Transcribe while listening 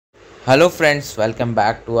Hello friends, welcome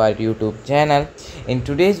back to our YouTube channel. In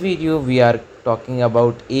today's video we are talking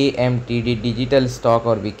about AMTD digital stock,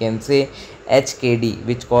 or we can say HKD,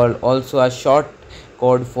 which called also a short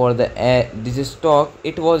code for the this stock.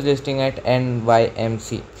 It was listing at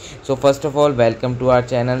NYMC. So first of all, welcome to our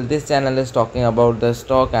channel. This channel is talking about the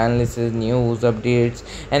stock analysis, news, updates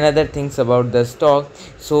and other things about the stock.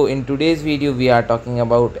 So in today's video we are talking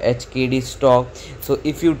about HKD stock. So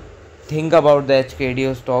if you think about the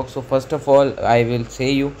HKD stock, so first of all I will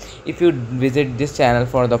say you, if you visit this channel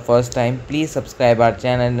for the first time, please subscribe our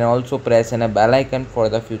channel and also press on a bell icon for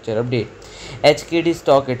the future update. HKD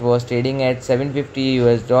stock, it was trading at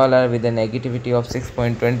 $750 with a negativity of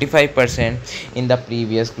 6.25% in the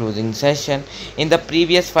previous closing session. In the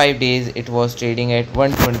previous 5 days it was trading at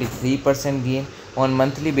 123% gain. On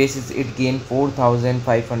monthly basis it gained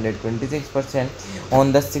 4526%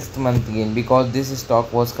 on the 6th month gain, because this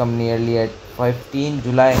stock was come nearly at 15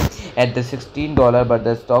 July at the $16, but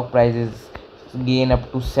the stock price is gain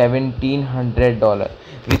up to $1700,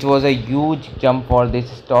 which was a huge jump for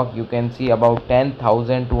this stock. You can see about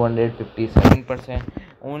 10,257%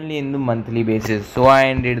 only in the monthly basis. So I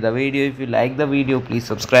ended the video. If you like the video, please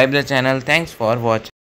subscribe the channel. Thanks for watching.